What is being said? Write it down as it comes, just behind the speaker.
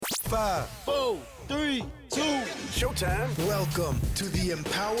5, 4, 3, 2, showtime. Welcome to the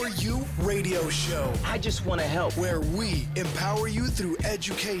Empower You radio show. I just want to help. Where we empower you through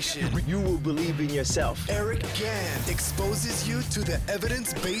education. You will believe in yourself. Eric Gann exposes you to the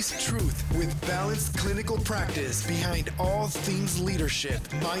evidence-based truth with balanced clinical practice behind all things leadership,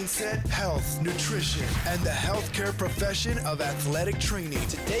 mindset, health, nutrition, and the healthcare profession of athletic training.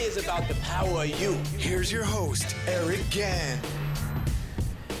 Today is about the power of you. Here's your host, Eric Gann.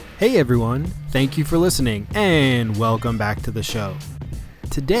 Hey everyone, thank you for listening and welcome back to the show.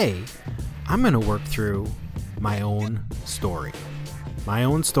 Today, I'm going to work through my own story. My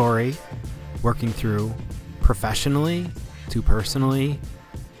own story, working through professionally to personally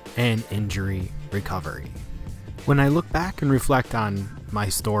and injury recovery. When I look back and reflect on my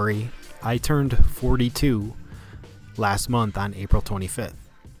story, I turned 42 last month on April 25th.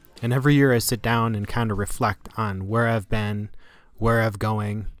 And every year I sit down and kind of reflect on where I've been, where I'm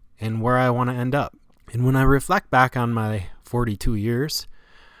going, and where I want to end up. And when I reflect back on my 42 years,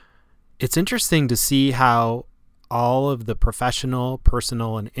 it's interesting to see how all of the professional,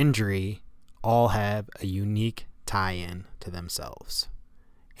 personal, and injury all have a unique tie-in to themselves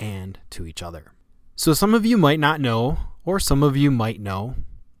and to each other. So some of you might not know, or some of you might know,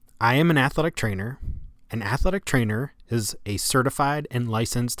 I am an athletic trainer. An athletic trainer is a certified and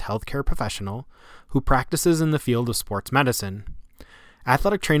licensed healthcare professional who practices in the field of sports medicine.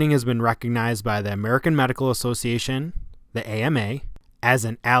 Athletic training has been recognized by the American Medical Association, the AMA, as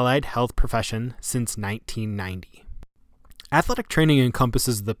an allied health profession since 1990. Athletic training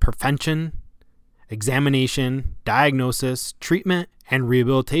encompasses the prevention, examination, diagnosis, treatment, and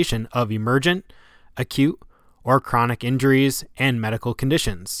rehabilitation of emergent, acute, or chronic injuries and medical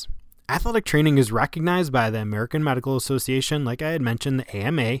conditions. Athletic training is recognized by the American Medical Association, like I had mentioned, the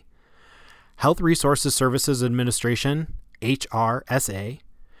AMA, Health Resources Services Administration, HRSA,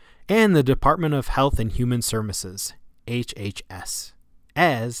 and the Department of Health and Human Services, HHS,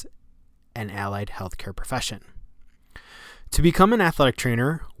 as an allied healthcare profession. To become an athletic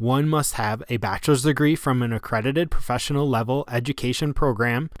trainer, one must have a bachelor's degree from an accredited professional level education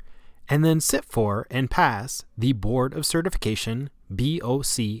program and then sit for and pass the Board of Certification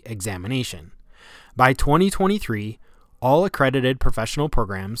BOC examination. By 2023, all accredited professional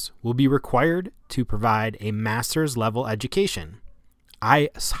programs will be required to provide a master's level education. I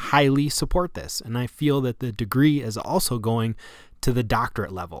highly support this, and I feel that the degree is also going to the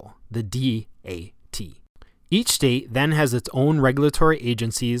doctorate level, the DAT. Each state then has its own regulatory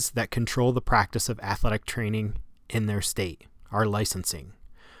agencies that control the practice of athletic training in their state, our licensing.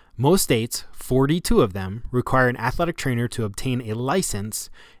 Most states, 42 of them, require an athletic trainer to obtain a license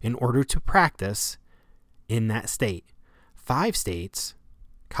in order to practice in that state. 5 states,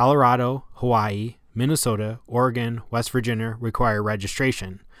 Colorado, Hawaii, Minnesota, Oregon, West Virginia, require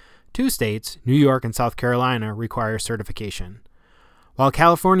registration. 2 states, New York and South Carolina, require certification. While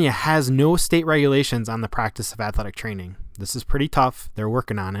California has no state regulations on the practice of athletic training, this is pretty tough, they're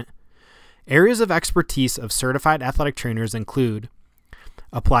working on it. Areas of expertise of certified athletic trainers include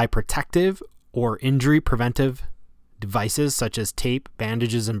apply protective or injury preventive devices such as tape,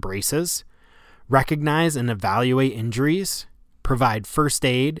 bandages, and braces, recognize and evaluate injuries, provide first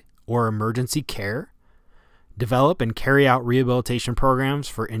aid or emergency care, develop and carry out rehabilitation programs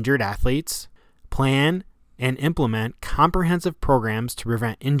for injured athletes, plan and implement comprehensive programs to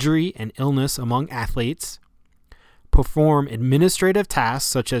prevent injury and illness among athletes, perform administrative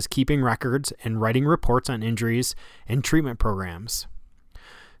tasks such as keeping records and writing reports on injuries and treatment programs.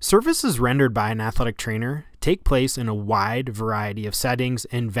 Services rendered by an athletic trainer take place in a wide variety of settings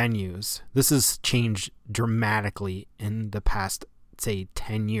and venues. This has changed dramatically in the past, say,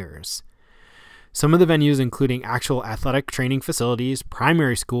 10 years. Some of the venues including actual athletic training facilities,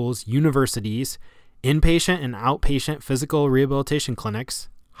 primary schools, universities, inpatient and outpatient physical rehabilitation clinics,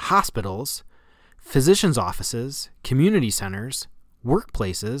 hospitals, physicians' offices, community centers,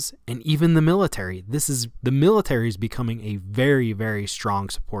 workplaces, and even the military. The military is becoming a very, very strong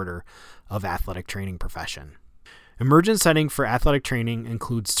supporter of athletic training profession. Emergent setting for athletic training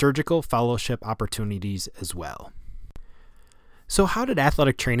includes surgical fellowship opportunities as well. So how did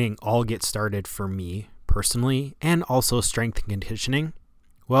athletic training all get started for me personally and also strength and conditioning?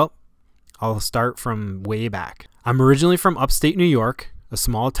 Well, I'll start from way back. I'm originally from upstate New York, a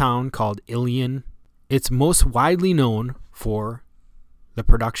small town called Ilion. It's most widely known for the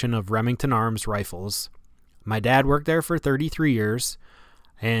production of Remington Arms rifles. My dad worked there for 33 years,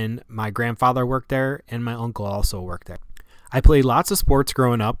 and my grandfather worked there, and my uncle also worked there. I played lots of sports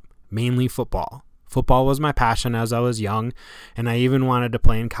growing up, mainly football. Football was my passion as I was young, and I even wanted to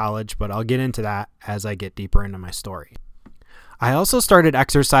play in college, but I'll get into that as I get deeper into my story. I also started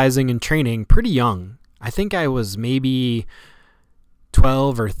exercising and training pretty young. I think I was maybe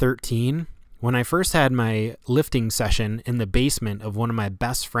 12 or 13 when I first had my lifting session in the basement of one of my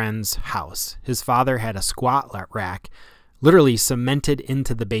best friend's house. His father had a squat rack literally cemented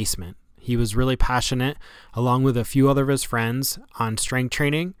into the basement. He was really passionate, along with a few other of his friends, on strength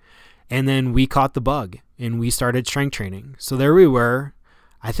training. And then we caught the bug and we started strength training. So there we were.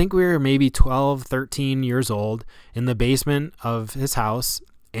 I think we were maybe 12, 13 years old in the basement of his house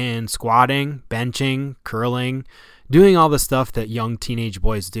and squatting, benching, curling, doing all the stuff that young teenage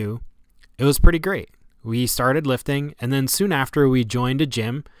boys do. It was pretty great. We started lifting, and then soon after we joined a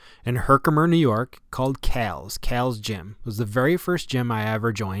gym in Herkimer, New York called Cal's Gym. It was the very first gym I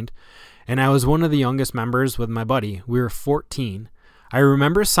ever joined, and I was one of the youngest members with my buddy. We were 14. I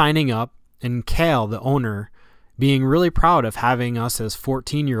remember signing up and Cal, the owner, being really proud of having us as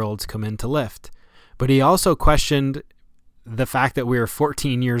 14-year-olds come in to lift. But he also questioned the fact that we were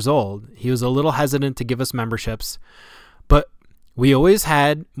 14 years old. He was a little hesitant to give us memberships, but we always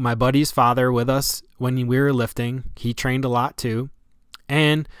had my buddy's father with us when we were lifting. He trained a lot too.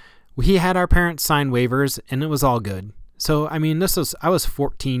 And he had our parents sign waivers, and it was all good. So, I mean, I was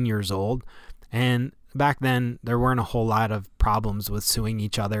 14 years old, and back then there weren't a whole lot of problems with suing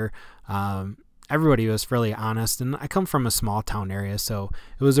each other. Everybody was fairly honest, and I come from a small town area, so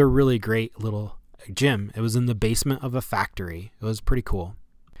it was a really great little gym. It was in the basement of a factory. It was pretty cool.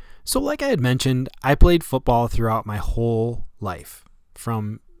 So like I had mentioned, I played football throughout my whole life,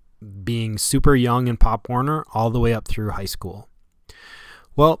 from being super young in Pop Warner all the way up through high school.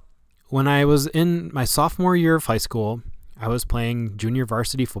 Well, when I was in my sophomore year of high school, I was playing junior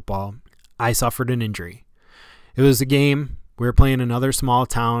varsity football. I suffered an injury. It was a game. We were playing another small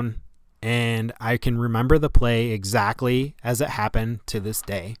town, and I can remember the play exactly as it happened to this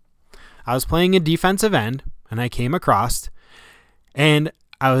day. I was playing a defensive end, and I came across, and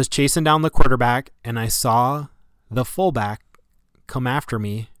I was chasing down the quarterback, and I saw the fullback come after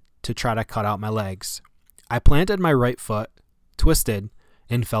me to try to cut out my legs. I planted my right foot, twisted,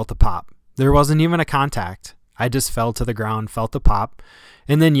 and felt a pop. There wasn't even a contact. I just fell to the ground, felt a pop,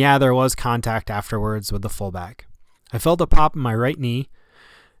 and then there was contact afterwards with the fullback. I felt a pop in my right knee.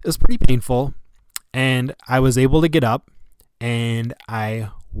 It was pretty painful, and I was able to get up, and I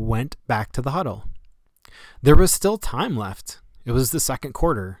went back to the huddle. There was still time left. It was the second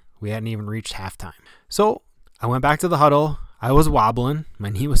quarter. We hadn't even reached halftime. So I went back to the huddle. I was wobbling. My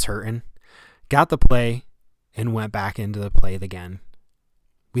knee was hurting. Got the play and went back into the play again.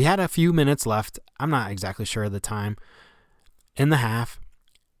 We had a few minutes left. I'm not exactly sure of the time in the half.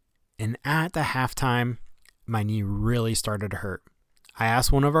 And at the halftime, my knee really started to hurt. I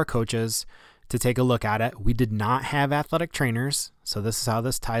asked one of our coaches to take a look at it. We did not have athletic trainers, so this is how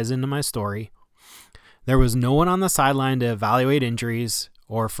this ties into my story. There was no one on the sideline to evaluate injuries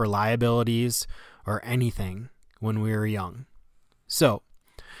or for liabilities or anything when we were young. So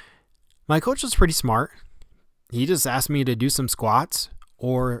my coach was pretty smart. He just asked me to do some squats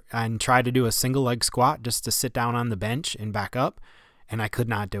and try to do a single leg squat just to sit down on the bench and back up, and I could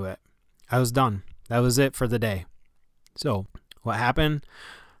not do it. I was done. That was it for the day. So what happened?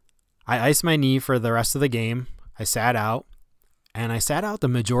 I iced my knee for the rest of the game. I sat out, and I sat out the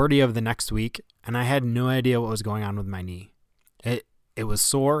majority of the next week, and I had no idea what was going on with my knee. It was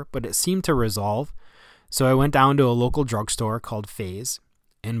sore, but it seemed to resolve. So I went down to a local drugstore called Phase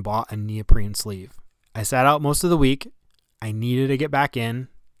and bought a neoprene sleeve. I sat out most of the week. I needed to get back in.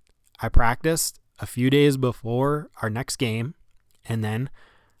 I practiced a few days before our next game, and then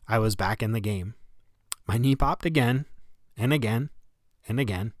I was back in the game. My knee popped again and again and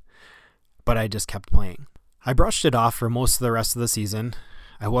again, but I just kept playing. I brushed it off for most of the rest of the season.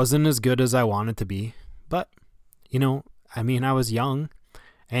 I wasn't as good as I wanted to be, but, I was young,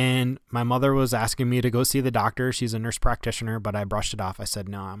 and my mother was asking me to go see the doctor. She's a nurse practitioner, but I brushed it off. I said,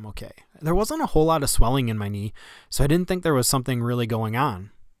 no, I'm okay. There wasn't a whole lot of swelling in my knee, so I didn't think there was something really going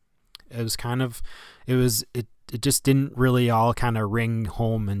on. It just didn't really all kind of ring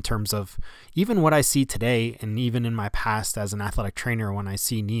home in terms of even what I see today and even in my past as an athletic trainer when I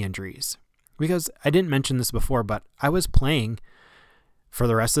see knee injuries. Because I didn't mention this before, but I was playing for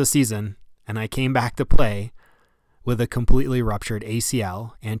the rest of the season, and I came back to play with a completely ruptured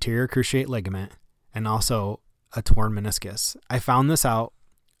ACL, anterior cruciate ligament, and also a torn meniscus. I found this out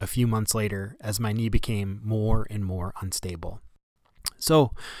a few months later as my knee became more and more unstable.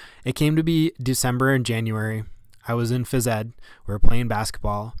 So it came to be December and January. I was in phys ed. We were playing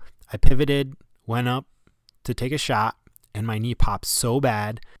basketball. I pivoted, went up to take a shot, and my knee popped so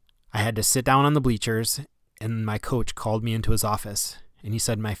bad I had to sit down on the bleachers, and my coach called me into his office, and he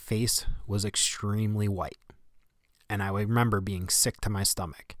said my face was extremely white. and I remember being sick to my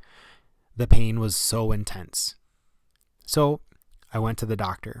stomach. The pain was so intense. So I went to the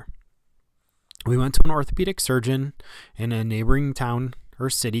doctor. We went to an orthopedic surgeon in a neighboring town or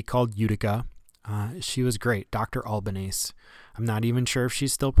city called Utica. She was great, Dr. Albanese. I'm not even sure if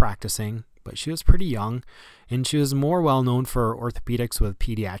she's still practicing, but she was pretty young, and she was more well known for orthopedics with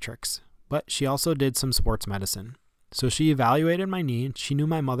pediatrics, but she also did some sports medicine. So she evaluated my knee, and she knew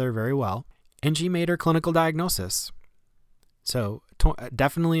my mother very well, and she made her clinical diagnosis. So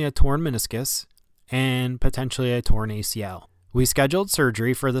definitely a torn meniscus and potentially a torn ACL. We scheduled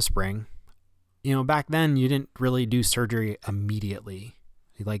surgery for the spring. You know, back then you didn't really do surgery immediately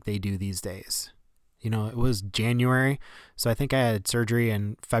like they do these days. You know, it was January, so I think I had surgery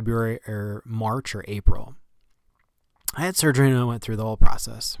in February or March or April. I had surgery and I went through the whole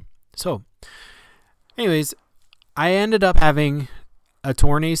process. So, anyways, I ended up having a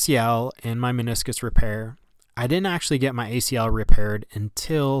torn ACL and my meniscus repair. I didn't actually get my ACL repaired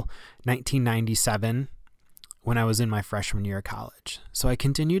until 1997 when I was in my freshman year of college. So I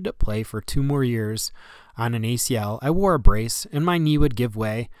continued to play for 2 more years on an ACL. I wore a brace and my knee would give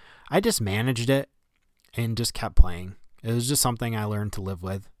way. I just managed it and just kept playing. It was just something I learned to live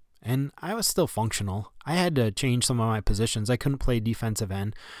with. And I was still functional. I had to change some of my positions. I couldn't play defensive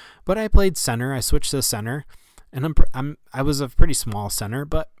end, but I played center. I switched to center, and I was a pretty small center,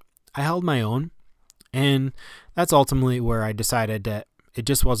 but I held my own. And that's ultimately where I decided that it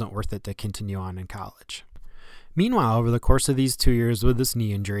just wasn't worth it to continue on in college. Meanwhile, over the course of these 2 years with this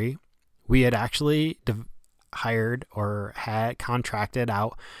knee injury, we had actually hired or had contracted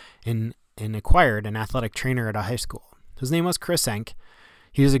out and acquired an athletic trainer at a high school. His name was Chris Enck.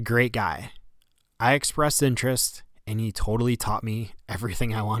 He was a great guy. I expressed interest, and he totally taught me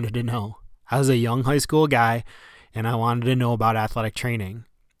everything I wanted to know. I was a young high school guy, and I wanted to know about athletic training.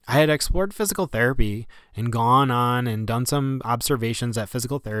 I had explored physical therapy and gone on and done some observations at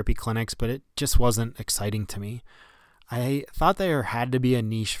physical therapy clinics, but it just wasn't exciting to me. I thought there had to be a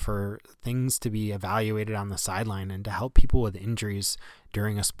niche for things to be evaluated on the sideline and to help people with injuries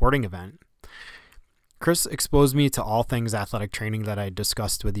during a sporting event. Chris exposed me to all things athletic training that I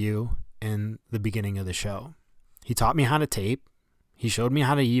discussed with you in the beginning of the show. He taught me how to tape. He showed me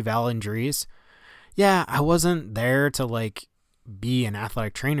how to eval injuries. Yeah, I wasn't there to be an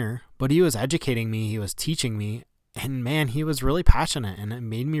athletic trainer, but he was educating me. He was teaching me, and man, he was really passionate, and it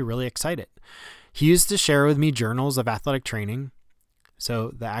made me really excited. He used to share with me journals of athletic training.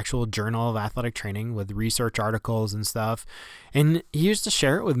 So the actual journal of athletic training with research articles and stuff. And he used to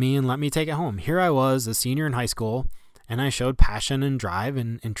share it with me and let me take it home. Here I was, a senior in high school, and I showed passion and drive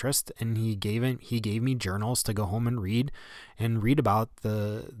and interest. And he gave me journals to go home and read about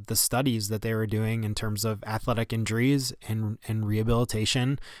the studies that they were doing in terms of athletic injuries and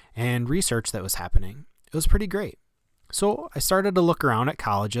rehabilitation and research that was happening. It was pretty great. So I started to look around at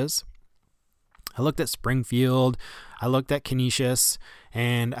colleges. I looked at Springfield, I looked at Canisius,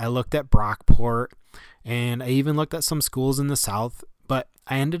 and I looked at Brockport, and I even looked at some schools in the South, but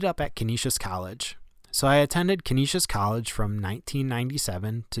I ended up at Canisius College. So I attended Canisius College from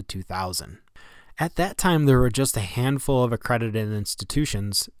 1997 to 2000. At that time, there were just a handful of accredited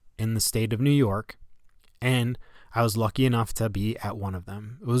institutions in the state of New York, and I was lucky enough to be at one of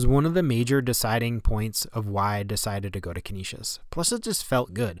them. It was one of the major deciding points of why I decided to go to Canisius. Plus, it just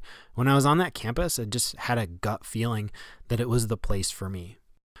felt good. When I was on that campus, I just had a gut feeling that it was the place for me.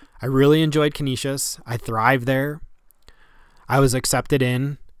 I really enjoyed Canisius. I thrived there. I was accepted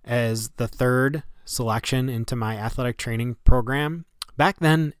in as the 3rd selection into my athletic training program. Back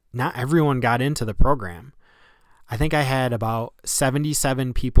then, not everyone got into the program. I think I had about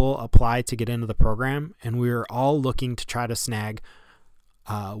 77 people apply to get into the program, and we were all looking to try to snag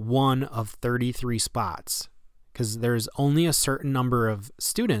one of 33 spots because there's only a certain number of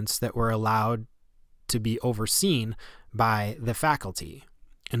students that were allowed to be overseen by the faculty.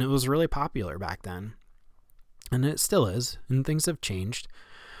 And it was really popular back then. And it still is, and things have changed.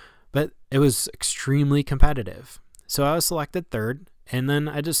 But it was extremely competitive. So I was selected 3rd. And then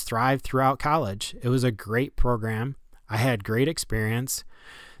I just thrived throughout college. It was a great program. I had great experience.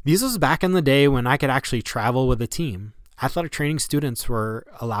 This was back in the day when I could actually travel with a team. Athletic training students were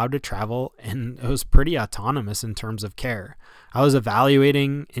allowed to travel, and it was pretty autonomous in terms of care. I was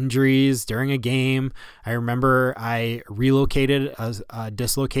evaluating injuries during a game. I remember I relocated a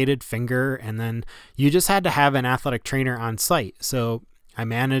dislocated finger, and then you just had to have an athletic trainer on site. So I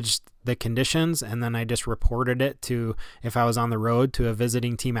managed the conditions, and then I just reported it to, if I was on the road, to a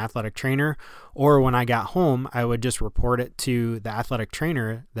visiting team athletic trainer, or when I got home, I would just report it to the athletic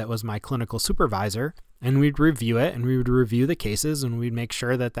trainer that was my clinical supervisor, and we'd review it, and we would review the cases, and we'd make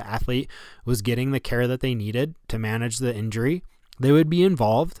sure that the athlete was getting the care that they needed to manage the injury. They would be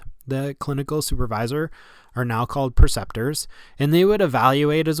involved. The clinical supervisor are now called preceptors, and they would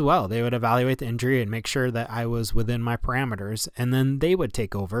evaluate as well. They would evaluate the injury and make sure that I was within my parameters, and then they would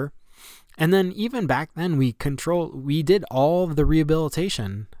take over. And then even back then, we did all of the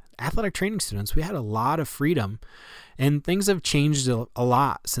rehabilitation. Athletic training students, we had a lot of freedom, and things have changed a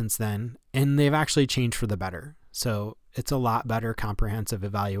lot since then, and they've actually changed for the better. So it's a lot better comprehensive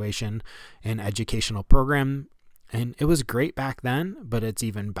evaluation and educational program. And it was great back then, but it's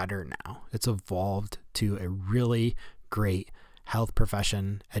even better now. It's evolved to a really great health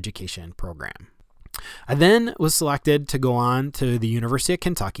profession education program. I then was selected to go on to the University of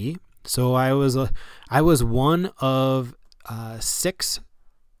Kentucky. So I was one of 6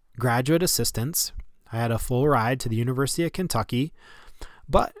 graduate assistants. I had a full ride to the University of Kentucky,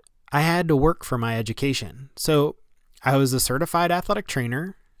 but I had to work for my education. So I was a certified athletic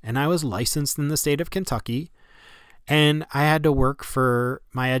trainer, and I was licensed in the state of Kentucky, and I had to work for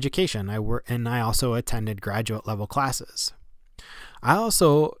my education. I also attended graduate level classes. I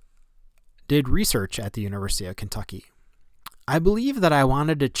also did research at the University of Kentucky. I believe that I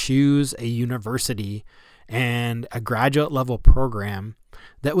wanted to choose a university and a graduate level program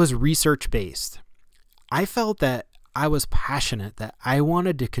that was research based. I felt that I was passionate, that I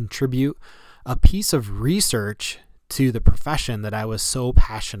wanted to contribute a piece of research to the profession that I was so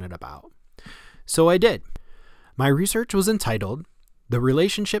passionate about. So I did. My research was entitled The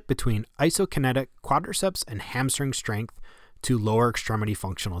Relationship Between Isokinetic Quadriceps and Hamstring Strength to Lower Extremity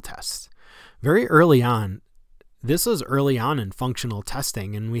Functional Tests. Very early on, this was early on in functional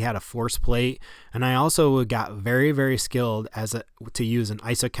testing, and we had a force plate, and I also got very, very skilled to use an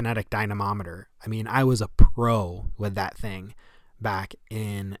isokinetic dynamometer. I mean, I was a pro with that thing back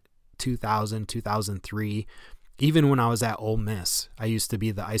in 2000, 2003. Even when I was at Ole Miss, I used to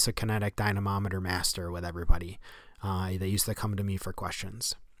be the isokinetic dynamometer master with everybody. They used to come to me for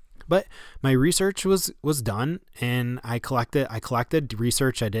questions. But my research was done, and I collected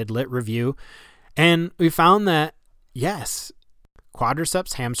research. I did lit review, and we found that, yes,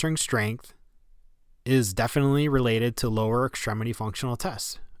 quadriceps hamstring strength is definitely related to lower extremity functional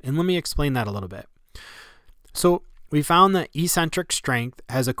tests. And let me explain that a little bit. So we found that eccentric strength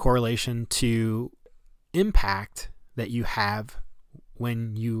has a correlation to impact that you have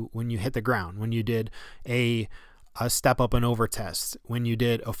when you hit the ground, when you did a step up and over test, when you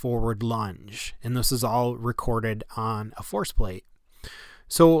did a forward lunge, and this is all recorded on a force plate.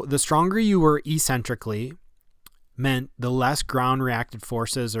 So the stronger you were eccentrically meant the less ground reacted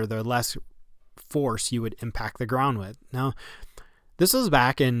forces, or the less force you would impact the ground with. Now, this was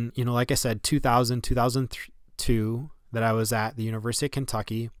back in, like I said, 2000, 2002 that I was at the University of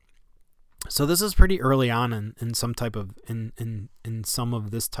Kentucky. So this is pretty early on in some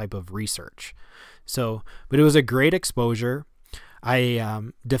of this type of research. So, but it was a great exposure.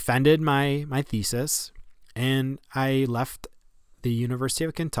 I defended my thesis, and I left the University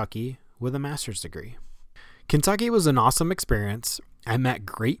of Kentucky with a master's degree. Kentucky was an awesome experience. I met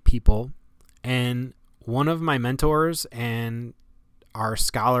great people, and one of my mentors and our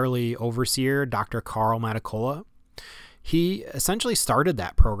scholarly overseer, Dr. Carl Matacola, he essentially started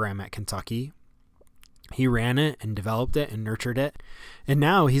that program at Kentucky. He ran it and developed it and nurtured it, and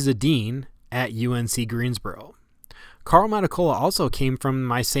now he's a dean at UNC Greensboro. Carl Matacola also came from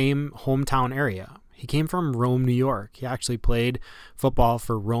my same hometown area. He came from Rome, New York. He actually played football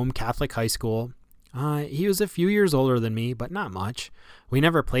for Rome Catholic High School. He was a few years older than me, but not much. We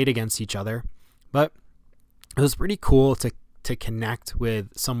never played against each other, but it was pretty cool to connect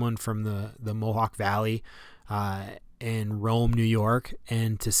with someone from the Mohawk Valley in Rome, New York,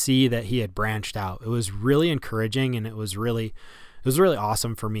 and to see that he had branched out. It was really encouraging, and it was really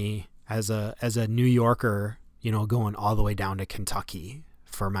awesome for me as a New Yorker, going all the way down to Kentucky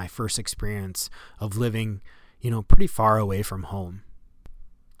for my first experience of living, pretty far away from home.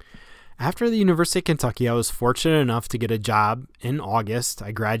 After the University of Kentucky, I was fortunate enough to get a job in August.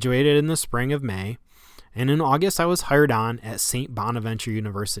 I graduated in the spring of May, and in August I was hired on at St. Bonaventure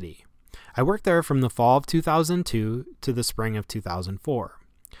University. I worked there from the fall of 2002 to the spring of 2004.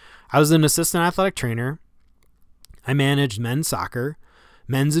 I was an assistant athletic trainer. I managed men's soccer,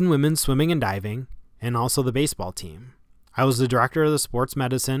 men's and women's swimming and diving, and also the baseball team. I was the director of the sports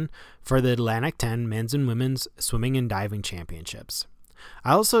medicine for the Atlantic 10 men's and women's swimming and diving championships.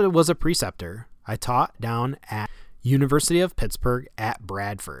 I also was a preceptor. I taught down at University of Pittsburgh at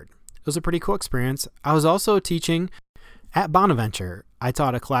Bradford. It was a pretty cool experience. I was also teaching at Bonaventure. I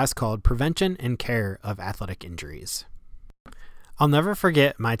taught a class called Prevention and Care of Athletic Injuries. I'll never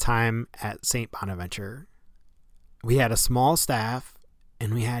forget my time at St. Bonaventure. We had a small staff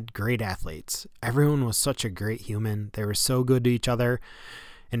and we had great athletes. Everyone was such a great human. They were so good to each other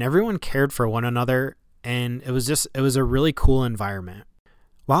and everyone cared for one another. And it was a really cool environment.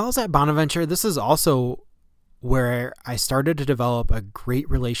 While I was at Bonaventure, this is also where I started to develop a great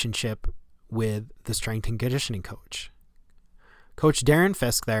relationship with the strength and conditioning coach. Coach Darren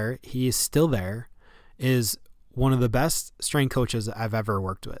Fisk there, he is still there, is one of the best strength coaches I've ever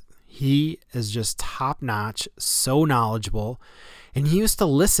worked with. He is just top notch, so knowledgeable, and he used to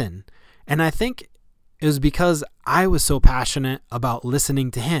listen. And I think it was because I was so passionate about listening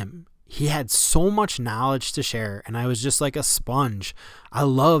to him. He had so much knowledge to share, and I was just like a sponge. I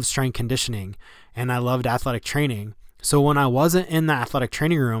love strength conditioning, and I loved athletic training. So when I wasn't in the athletic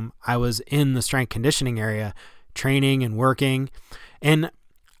training room, I was in the strength conditioning area, training and working. And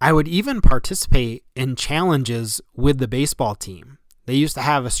I would even participate in challenges with the baseball team. They used to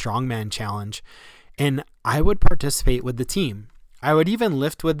have a strongman challenge, and I would participate with the team. I would even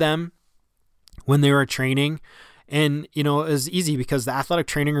lift with them when they were training. And, it was easy because the athletic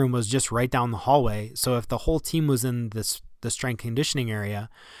training room was just right down the hallway. So if the whole team was in the strength conditioning area,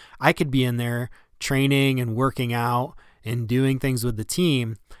 I could be in there training and working out and doing things with the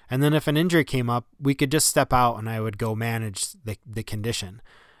team. And then if an injury came up, we could just step out and I would go manage the condition.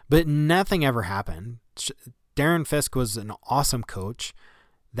 But nothing ever happened. Darren Fisk was an awesome coach.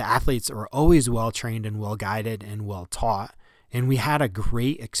 The athletes were always well trained and well guided and well taught. And we had a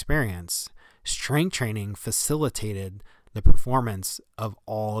great experience. Strength training facilitated the performance of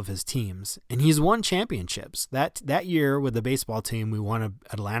all of his teams. And he's won championships. That year with the baseball team, we won an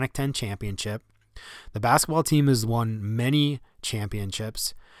Atlantic 10 championship. The basketball team has won many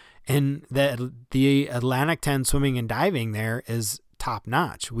championships. And the Atlantic 10 swimming and diving there is top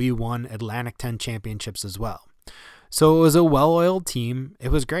notch. We won Atlantic 10 championships as well. So it was a well-oiled team. It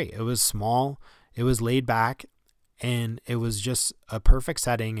was great. It was small. It was laid back. And it was just a perfect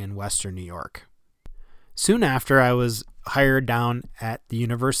setting in Western New York. Soon after, I was hired down at the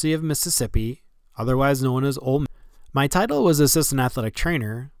University of Mississippi, otherwise known as Ole Miss. My title was assistant athletic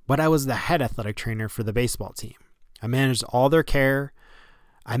trainer, but I was the head athletic trainer for the baseball team. I managed all their care.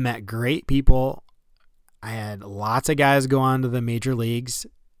 I met great people. I had lots of guys go on to the major leagues,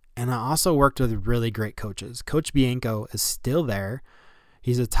 and I also worked with really great coaches. Coach Bianco is still there.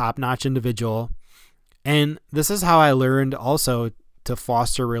 He's a top-notch individual. And this is how I learned also to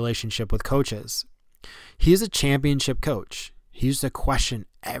foster a relationship with coaches. He's a championship coach. He used to question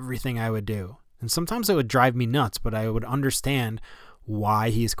everything I would do. And sometimes it would drive me nuts, but I would understand why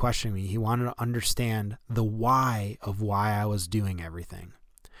he's questioning me. He wanted to understand the why of why I was doing everything.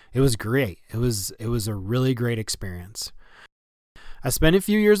 It was great. It was a really great experience. I spent a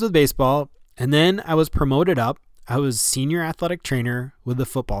few years with baseball, and then I was promoted up. I was senior athletic trainer with the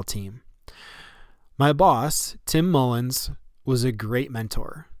football team. My boss, Tim Mullins, was a great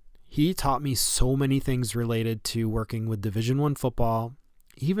mentor. He taught me so many things related to working with Division I football,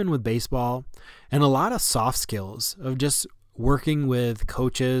 even with baseball, and a lot of soft skills of just working with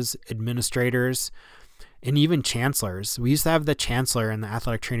coaches, administrators, and even chancellors. We used to have the chancellor in the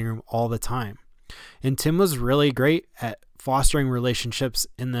athletic training room all the time. And Tim was really great at fostering relationships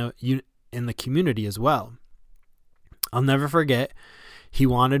in the community as well. I'll never forget, he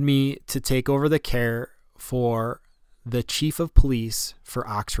wanted me to take over the care for the chief of police for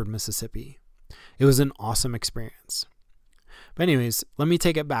Oxford, Mississippi. It was an awesome experience. But anyways, let me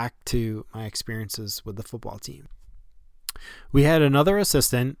take it back to my experiences with the football team. We had another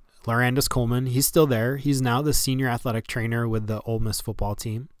assistant, Larandis Coleman. He's still there. He's now the senior athletic trainer with the Ole Miss football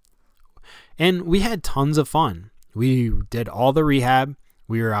team. And we had tons of fun. We did all the rehab.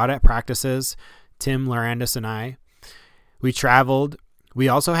 We were out at practices, Tim, Larandis, and I. We traveled. We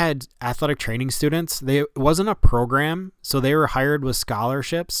also had athletic training students. It wasn't a program, so they were hired with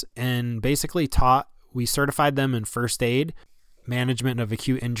scholarships and basically we certified them in first aid, management of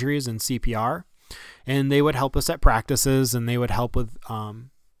acute injuries, and CPR. And they would help us at practices, and they would help with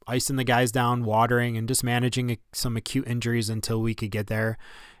icing the guys down, watering, and just managing some acute injuries until we could get there.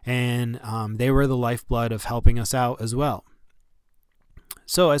 And they were the lifeblood of helping us out as well.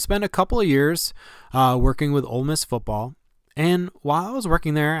 So I spent a couple of years working with Ole Miss football. And while I was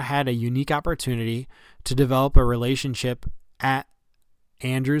working there, I had a unique opportunity to develop a relationship at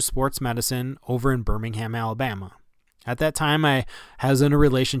Andrews Sports Medicine over in Birmingham, Alabama. At that time, I was in a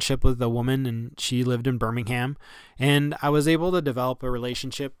relationship with a woman, and she lived in Birmingham, and I was able to develop a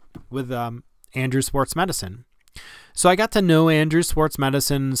relationship with Andrews Sports Medicine. So I got to know Andrews Sports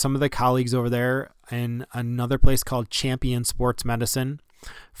Medicine, some of the colleagues over there, and another place called Champion Sports Medicine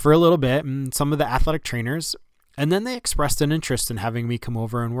for a little bit, and some of the athletic trainers. And then they expressed an interest in having me come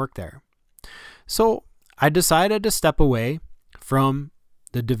over and work there. So I decided to step away from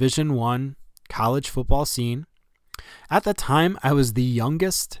the Division I college football scene. At the time, I was the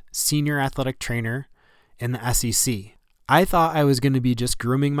youngest senior athletic trainer in the SEC. I thought I was going to be just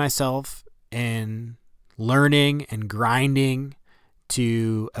grooming myself and learning and grinding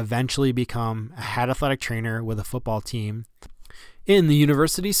to eventually become a head athletic trainer with a football team in the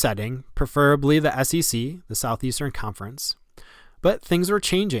university setting, preferably the SEC, the Southeastern Conference. But things were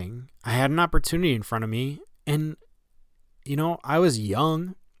changing. I had an opportunity in front of me, and I was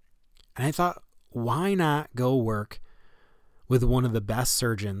young, and I thought, why not go work with one of the best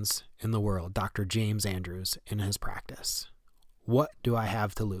surgeons in the world, Dr. James Andrews, in his practice? What do I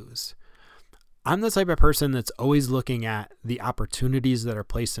have to lose? I'm the type of person that's always looking at the opportunities that are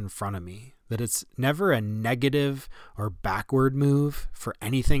placed in front of me, that it's never a negative or backward move for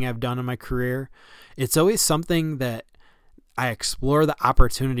anything I've done in my career. It's always something that I explore the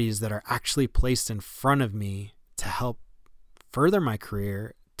opportunities that are actually placed in front of me to help further my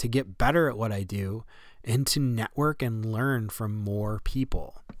career, to get better at what I do, and to network and learn from more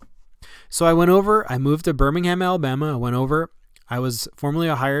people. So I moved to Birmingham, Alabama. I was formerly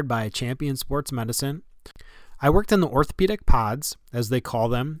hired by Champion Sports Medicine. I worked in the orthopedic pods, as they call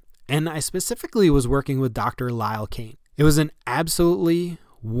them, and I specifically was working with Dr. Lyle Kane. It was an absolutely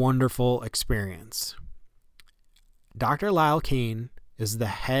wonderful experience. Dr. Lyle Kane is the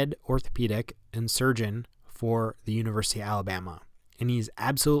head orthopedic and surgeon for the University of Alabama, and he's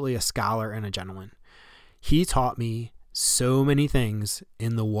absolutely a scholar and a gentleman. He taught me so many things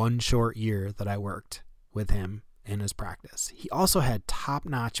in the one short year that I worked with him in his practice. He also had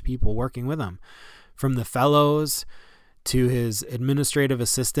top-notch people working with him, from the fellows to his administrative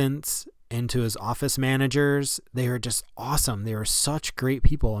assistants and to his office managers. They were just awesome. They were such great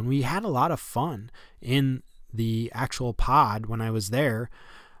people, and we had a lot of fun in the actual pod when I was there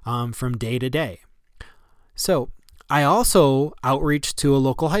from day to day. So I also outreached to a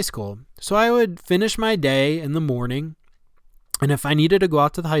local high school. So I would finish my day in the morning, and if I needed to go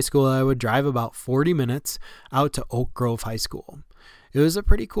out to the high school, I would drive about 40 minutes out to Oak Grove High School. It was a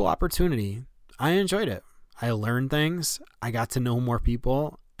pretty cool opportunity. I enjoyed it. I learned things. I got to know more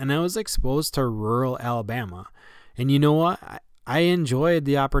people, and I was exposed to rural Alabama. And you know what? I enjoyed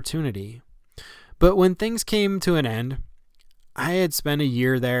the opportunity. But when things came to an end, I had spent a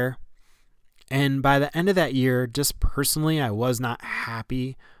year there, and by the end of that year, just personally, I was not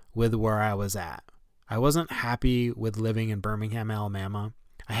happy with where I was at. I wasn't happy with living in Birmingham, Alabama.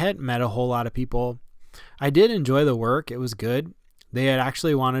 I hadn't met a whole lot of people. I did enjoy the work. It was good. They had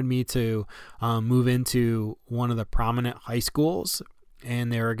actually wanted me to move into one of the prominent high schools, and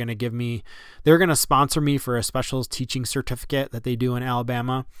they were going to sponsor me for a special teaching certificate that they do in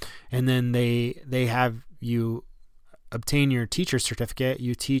Alabama. And then they have you obtain your teacher certificate.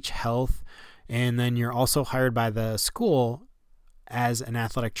 You teach health, and then you're also hired by the school as an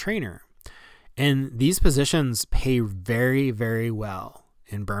athletic trainer. And these positions pay very, very well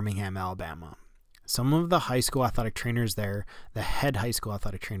in Birmingham, Alabama. Some of the high school athletic trainers there, the head high school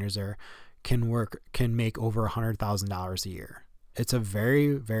athletic trainers there, can make over $100,000 a year. It's a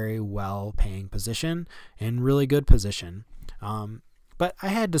very, very well-paying position and really good position. But I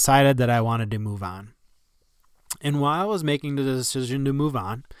had decided that I wanted to move on. And while I was making the decision to move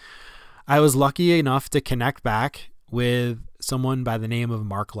on, I was lucky enough to connect back with someone by the name of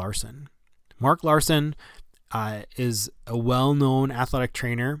Mark Larson. Mark Larson is a well-known athletic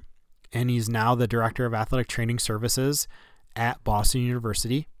trainer, and he's now the director of athletic training services at Boston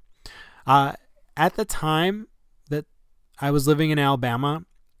University. At the time that I was living in Alabama,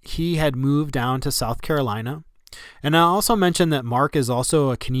 he had moved down to South Carolina. And I also mentioned that Mark is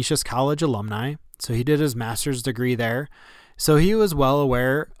also a Canisius College alumni, so he did his master's degree there. So he was well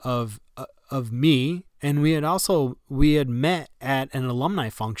aware of me, and we had met at an alumni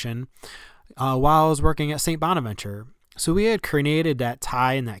function while I was working at St. Bonaventure. So we had created that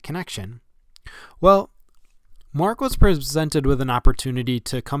tie and that connection. Well, Mark was presented with an opportunity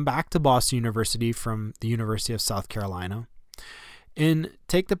to come back to Boston University from the University of South Carolina and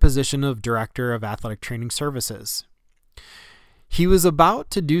take the position of Director of Athletic Training Services. He was about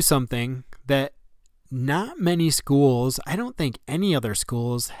to do something that not many schools, I don't think any other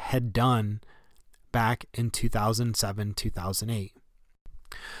schools, had done back in 2007, 2008.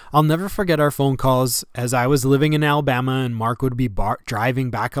 I'll never forget our phone calls as I was living in Alabama and Mark would be driving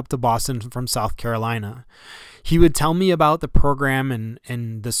back up to Boston from South Carolina. He would tell me about the program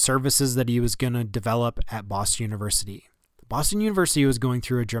and the services that he was going to develop at Boston University. Boston University was going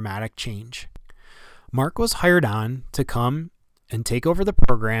through a dramatic change. Mark was hired on to come and take over the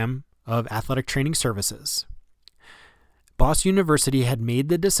program of athletic training services. Boston University had made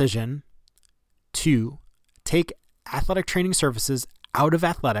the decision to take athletic training services out of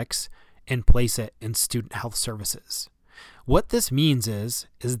athletics and place it in student health services. What this means is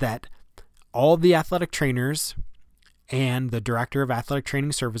that all the athletic trainers and the director of athletic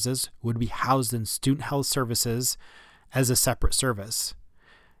training services would be housed in student health services as a separate service.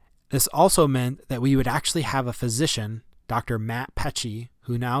 This also meant that we would actually have a physician, Dr. Matt Pecci,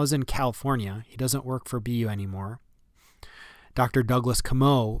 who now is in California. He doesn't work for BU anymore. Dr. Douglas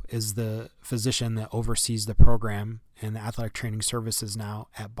Camo is the physician that oversees the program and the athletic training services now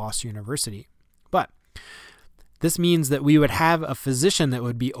at Boston University. But this means that we would have a physician that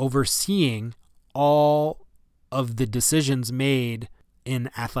would be overseeing all of the decisions made in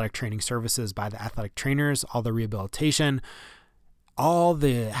athletic training services by the athletic trainers, all the rehabilitation, all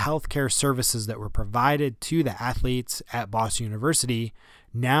the healthcare services that were provided to the athletes at Boston University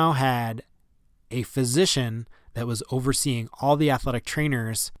now had a physician that was overseeing all the athletic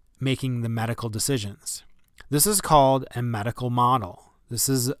trainers making the medical decisions. This is called a medical model. This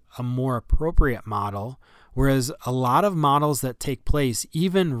is a more appropriate model, whereas a lot of models that take place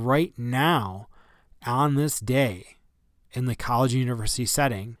even right now on this day in the college and university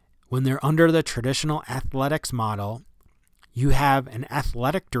setting, when they're under the traditional athletics model, you have an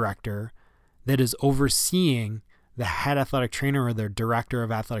athletic director that is overseeing the head athletic trainer or the director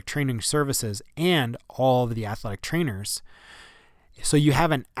of athletic training services and all of the athletic trainers. So you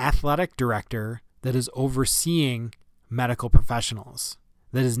have an athletic director that is overseeing medical professionals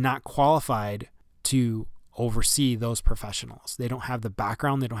that is not qualified to oversee those professionals. They don't have the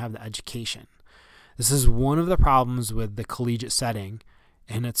background, they don't have the education. This is one of the problems with the collegiate setting,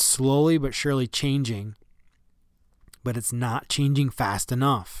 and it's slowly but surely changing, but it's not changing fast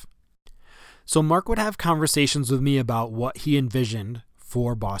enough. So Mark would have conversations with me about what he envisioned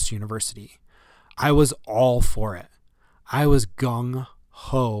for Boston University. I was all for it. I was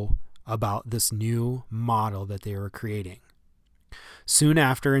gung-ho about this new model that they were creating. Soon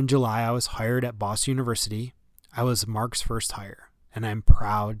after, in July, I was hired at Boston University. I was Mark's first hire, and I'm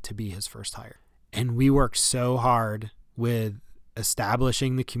proud to be his first hire. And we worked so hard with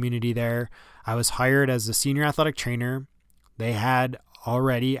establishing the community there. I was hired as a senior athletic trainer. They had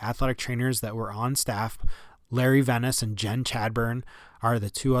already athletic trainers that were on staff. Larry Venice and Jen Chadburn are the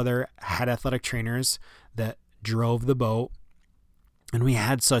two other head athletic trainers that drove the boat. And we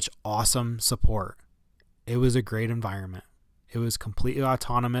had such awesome support. It was a great environment. It was completely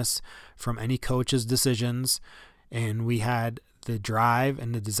autonomous from any coach's decisions. And we had the drive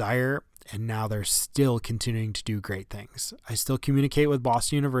and the desire, and now they're still continuing to do great things. I still communicate with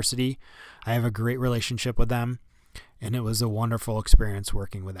Boston University. I have a great relationship with them, and it was a wonderful experience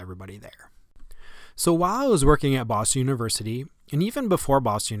working with everybody there. So while I was working at Boston University, and even before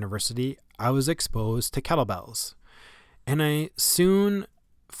Boston University, I was exposed to kettlebells. And I soon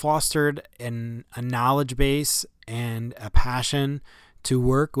fostered a knowledge base and a passion to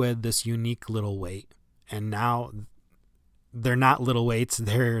work with this unique little weight. And now they're not little weights.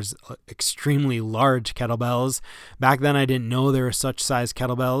 There's extremely large kettlebells. Back then, I didn't know there were such size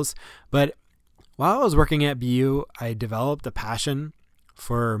kettlebells. But while I was working at BU, I developed a passion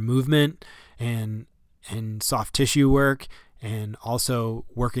for movement and soft tissue work, and also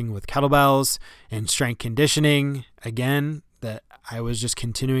working with kettlebells and strength conditioning, again, that I was just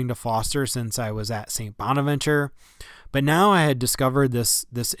continuing to foster since I was at St. Bonaventure. But now I had discovered this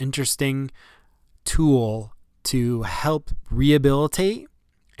interesting tool to help rehabilitate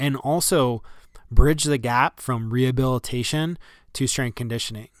and also bridge the gap from rehabilitation to strength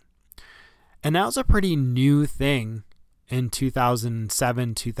conditioning. And that was a pretty new thing in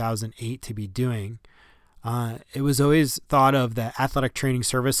 2007, 2008 to be doing. It was always thought of that athletic training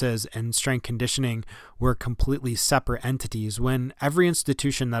services and strength conditioning were completely separate entities, when every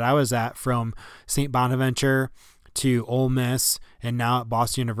institution that I was at, from St. Bonaventure to Ole Miss and now at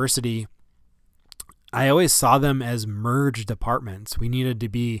Boston University, I always saw them as merged departments. We needed to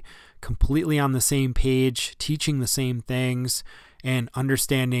be completely on the same page, teaching the same things, and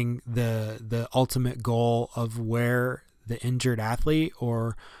understanding the ultimate goal of where the injured athlete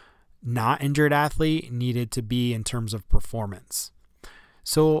or not injured athlete needed to be in terms of performance.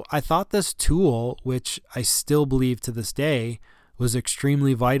 So I thought this tool, which I still believe to this day, was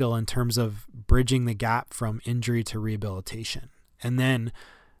extremely vital in terms of bridging the gap from injury to rehabilitation, and then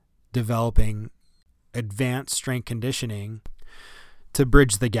developing advanced strength conditioning to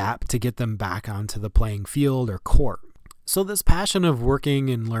bridge the gap to get them back onto the playing field or court. So this passion of working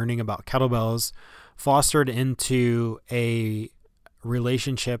and learning about kettlebells fostered into a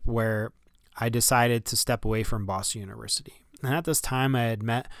relationship where I decided to step away from Boston University. And at this time, I had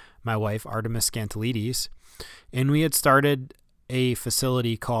met my wife, Artemis Scantilides, and we had started a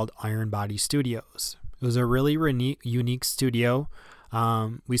facility called Iron Body Studios. It was a really unique studio.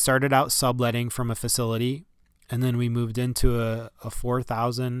 We started out subletting from a facility, and then we moved into a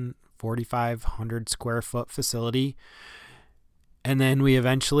 4,500 square foot facility. And then we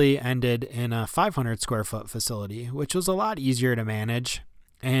eventually ended in a 500 square foot facility, which was a lot easier to manage.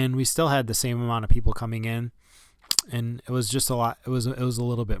 And we still had the same amount of people coming in. And it was just a lot. It was a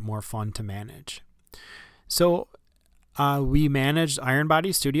little bit more fun to manage. So we managed Iron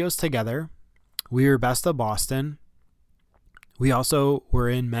Body Studios together. We were best of Boston. We also were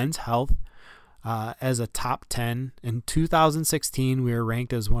in Men's Health as a top 10. In 2016, we were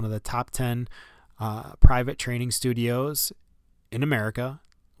ranked as one of the top 10 private training studios in America,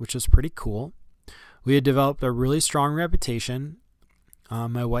 which was pretty cool. We had developed a really strong reputation.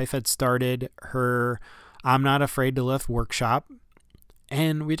 My wife had started her I'm Not Afraid to Lift workshop,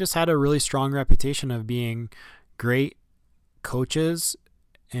 and we just had a really strong reputation of being great coaches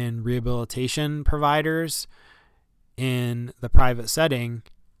and rehabilitation providers in the private setting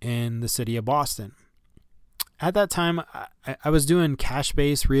in the city of Boston. At that time, I was doing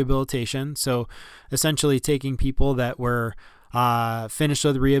cash-based rehabilitation, so essentially taking people that were finished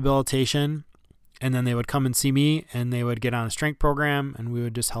with rehabilitation, and then they would come and see me, and they would get on a strength program, and we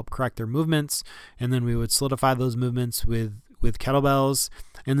would just help correct their movements, and then we would solidify those movements with kettlebells,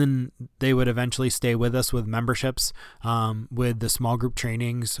 and then they would eventually stay with us with memberships, with the small group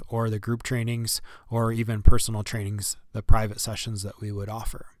trainings or the group trainings or even personal trainings, the private sessions that we would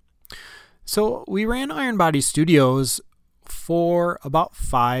offer. So we ran Iron Body Studios for about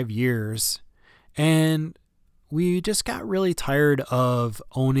 5 years, and we just got really tired of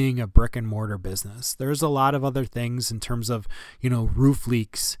owning a brick and mortar business. There's a lot of other things in terms of, roof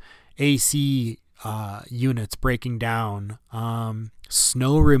leaks, AC units breaking down,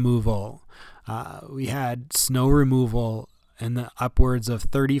 snow removal. We had snow removal in the upwards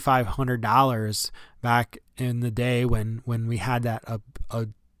of $3,500 back in the day when we had that a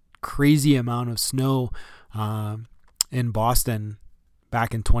crazy amount of snow in Boston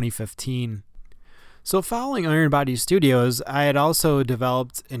back in 2015. So following Iron Body Studios, I had also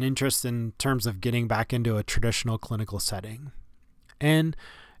developed an interest in terms of getting back into a traditional clinical setting. And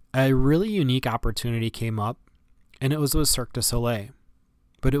a really unique opportunity came up, and it was with Cirque du Soleil,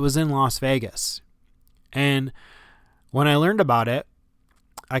 but it was in Las Vegas. And when I learned about it,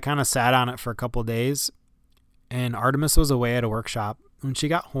 I kind of sat on it for a couple of days, and Artemis was away at a workshop. When she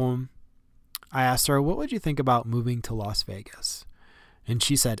got home, I asked her, what would you think about moving to Las Vegas? And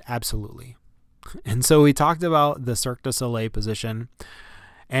she said, absolutely. And so we talked about the Cirque du Soleil position,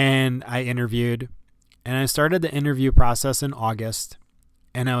 and I interviewed, and I started the interview process in August,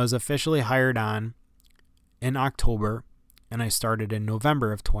 and I was officially hired on in October, and I started in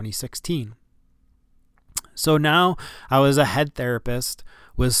November of 2016. So now I was a head therapist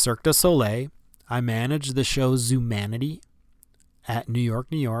with Cirque du Soleil. I managed the show Zumanity at New York,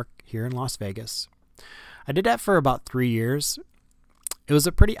 here in Las Vegas. I did that for about 3 years. It was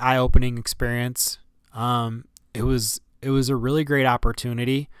a pretty eye-opening experience. It was a really great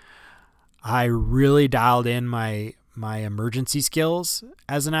opportunity. I really dialed in my emergency skills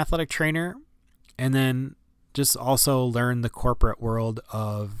as an athletic trainer, and then just also learned the corporate world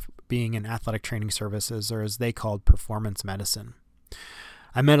of being in athletic training services, or as they called performance medicine.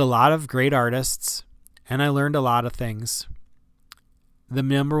 I met a lot of great artists, and I learned a lot of things. The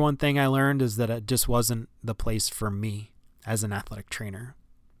number one thing I learned is that it just wasn't the place for me as an athletic trainer.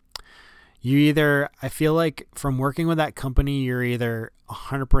 I feel like from working with that company, you're either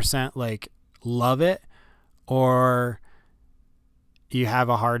 100% like love it, or you have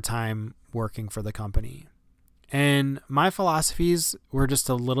a hard time working for the company. And my philosophies were just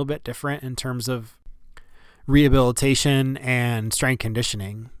a little bit different in terms of rehabilitation and strength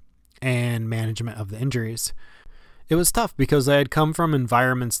conditioning and management of the injuries. It was tough because I had come from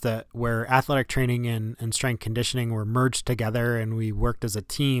environments where athletic training and strength conditioning were merged together, and we worked as a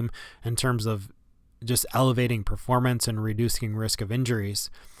team in terms of just elevating performance and reducing risk of injuries.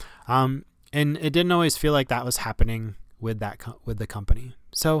 And it didn't always feel like that was happening with the company.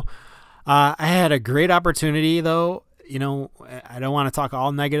 So I had a great opportunity, though. I don't want to talk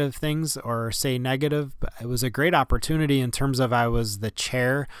all negative things or say negative, but it was a great opportunity in terms of I was the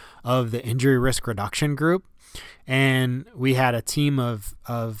chair of the injury risk reduction group. And we had a team of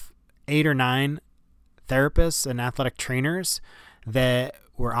 8 or 9 therapists and athletic trainers that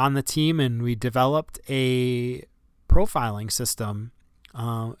were on the team, and we developed a profiling system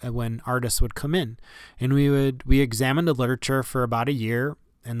when artists would come in, and we examined the literature for about a year,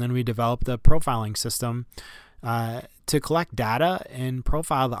 and then we developed a profiling system to collect data and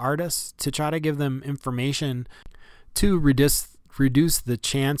profile the artists to try to give them information to reduce the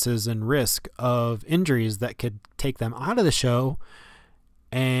chances and risk of injuries that could take them out of the show,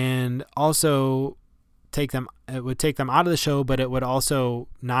 and also it would take them out of the show, but it would also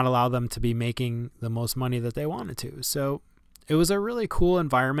not allow them to be making the most money that they wanted to. So it was a really cool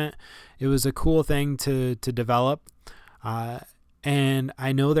environment. It was a cool thing to develop. And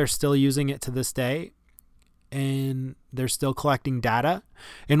I know they're still using it to this day, and they're still collecting data.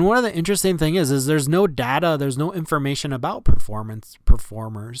 And one of the interesting thing is there's no data, there's no information about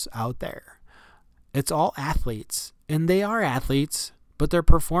performers out there. It's all athletes, and they are athletes, but they're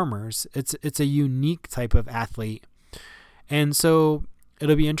performers. It's a unique type of athlete. And so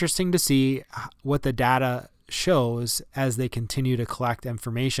it'll be interesting to see what the data shows as they continue to collect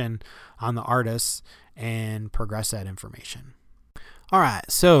information on the artists and progress that information. All right,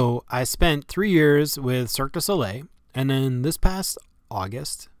 so I spent 3 years with Cirque du Soleil, and then this past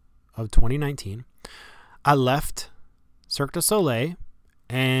August of 2019, I left Cirque du Soleil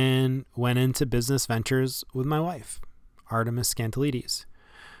and went into business ventures with my wife, Artemis Scantilides.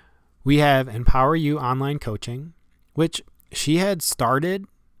 We have Empower You Online Coaching, which she had started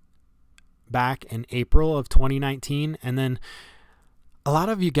back in April of 2019. And then a lot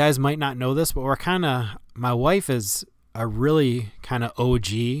of you guys might not know this, but my wife is a really kind of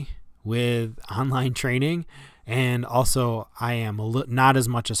OG with online training. And also I am not as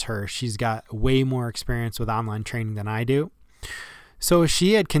much as her. She's got way more experience with online training than I do. So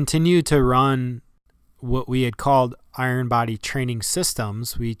she had continued to run what we had called Iron Body Training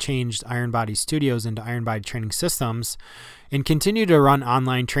Systems. We changed Iron Body Studios into Iron Body Training Systems and continued to run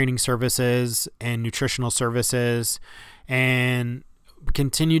online training services and nutritional services, and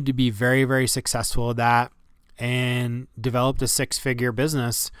continued to be very, very successful at that, and developed a 6-figure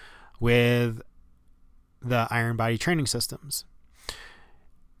business with the Iron Body Training Systems.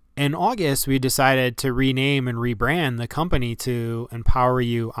 In August, we decided to rename and rebrand the company to Empower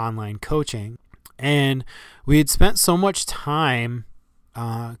You Online Coaching. And we had spent so much time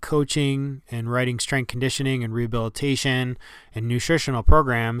coaching and writing strength conditioning and rehabilitation and nutritional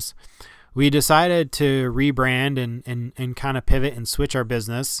programs, we decided to rebrand and kind of pivot and switch our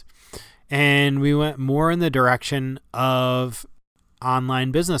business. And we went more in the direction of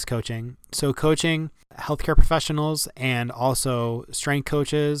online business coaching. So coaching healthcare professionals and also strength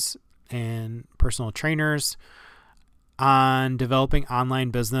coaches and personal trainers on developing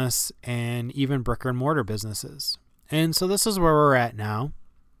online business and even brick and mortar businesses. And so this is where we're at now.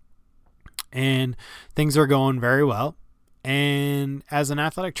 And things are going very well. And as an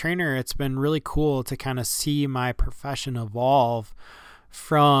athletic trainer, it's been really cool to kind of see my profession evolve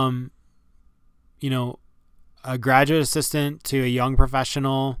from, a graduate assistant to a young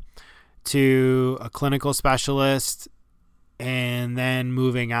professional to a clinical specialist, and then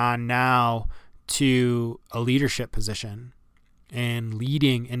moving on now to a leadership position and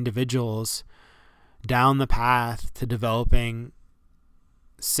leading individuals down the path to developing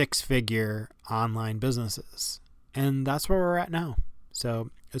 6-figure online businesses. And that's where we're at now.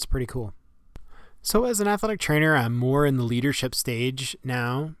 So it's pretty cool. So as an athletic trainer, I'm more in the leadership stage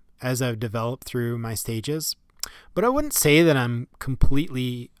now as I've developed through my stages. But I wouldn't say that I'm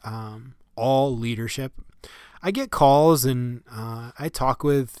completely all leadership. I get calls and I talk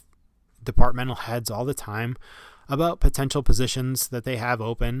with departmental heads all the time about potential positions that they have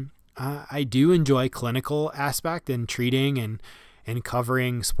open. I do enjoy clinical aspect and treating and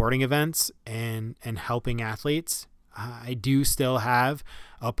covering sporting events and helping athletes. I do still have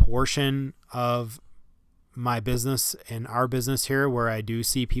a portion of my business and our business here where I do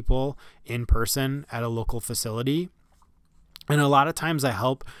see people in person at a local facility. And a lot of times I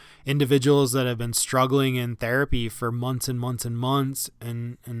help individuals that have been struggling in therapy for months and months and months,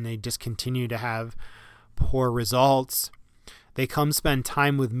 and they just continue to have poor results. They come spend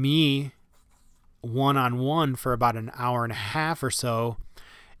time with me one-on-one for about an hour and a half or so,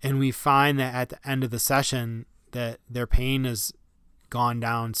 and we find that at the end of the session that their pain has gone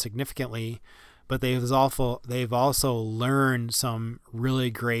down significantly, but they've also learned some really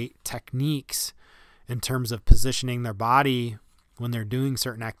great techniques in terms of positioning their body when they're doing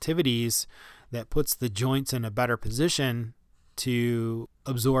certain activities that puts the joints in a better position to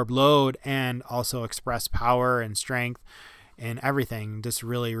absorb load and also express power and strength and everything. Just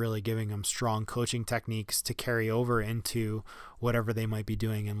really, really giving them strong coaching techniques to carry over into whatever they might be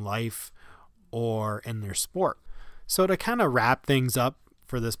doing in life or in their sport. So to kind of wrap things up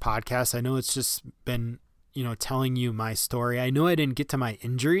for this podcast, I know it's just been, telling you my story. I know I didn't get to my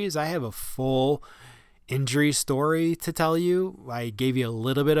injuries. I have a full injury story to tell you. I gave you a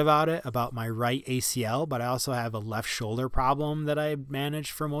little bit about my right ACL, but I also have a left shoulder problem that I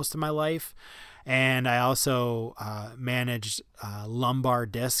managed for most of my life. And I also managed lumbar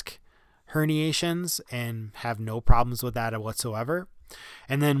disc herniations and have no problems with that whatsoever.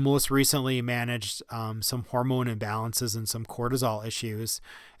 And then most recently managed some hormone imbalances and some cortisol issues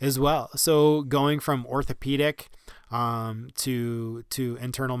as well. So going from orthopedic to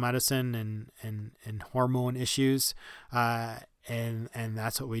internal medicine and hormone issues, and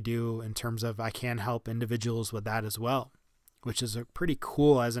that's what we do in terms of I can help individuals with that as well, which is pretty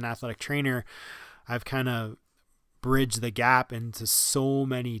cool. As an athletic trainer, I've kind of bridged the gap into so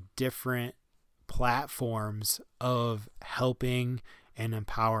many different platforms of helping and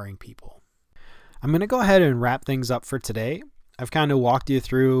empowering people. I'm going to go ahead and wrap things up for today. I've kind of walked you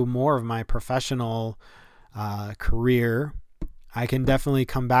through more of my professional career. I can definitely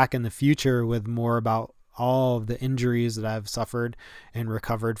come back in the future with more about all of the injuries that I've suffered and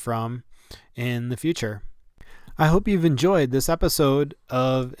recovered from in the future. I hope you've enjoyed this episode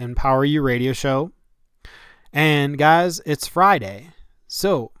of Empower You Radio Show. And guys, it's Friday.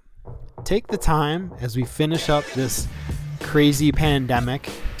 So take the time as we finish up this crazy pandemic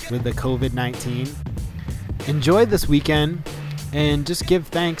with the COVID-19. Enjoy this weekend and just give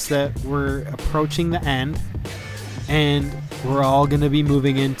thanks that we're approaching the end and we're all going to be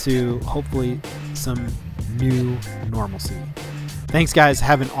moving into hopefully some new normalcy. Thanks guys.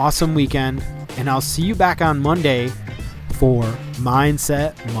 Have an awesome weekend and I'll see you back on Monday for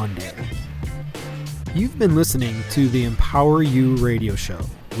Mindset Monday. You've been listening to the Empower You Radio Show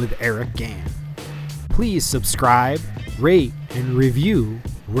with Eric Gann. Please subscribe, rate, and review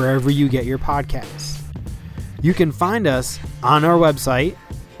wherever you get your podcasts. You can find us on our website,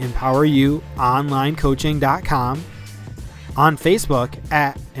 empoweryouonlinecoaching.com, on Facebook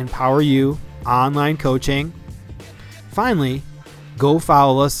at Empower You Online Coaching. Finally, go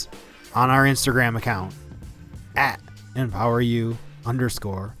follow us on our Instagram account at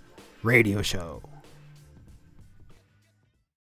EmpowerYou_Radio Show.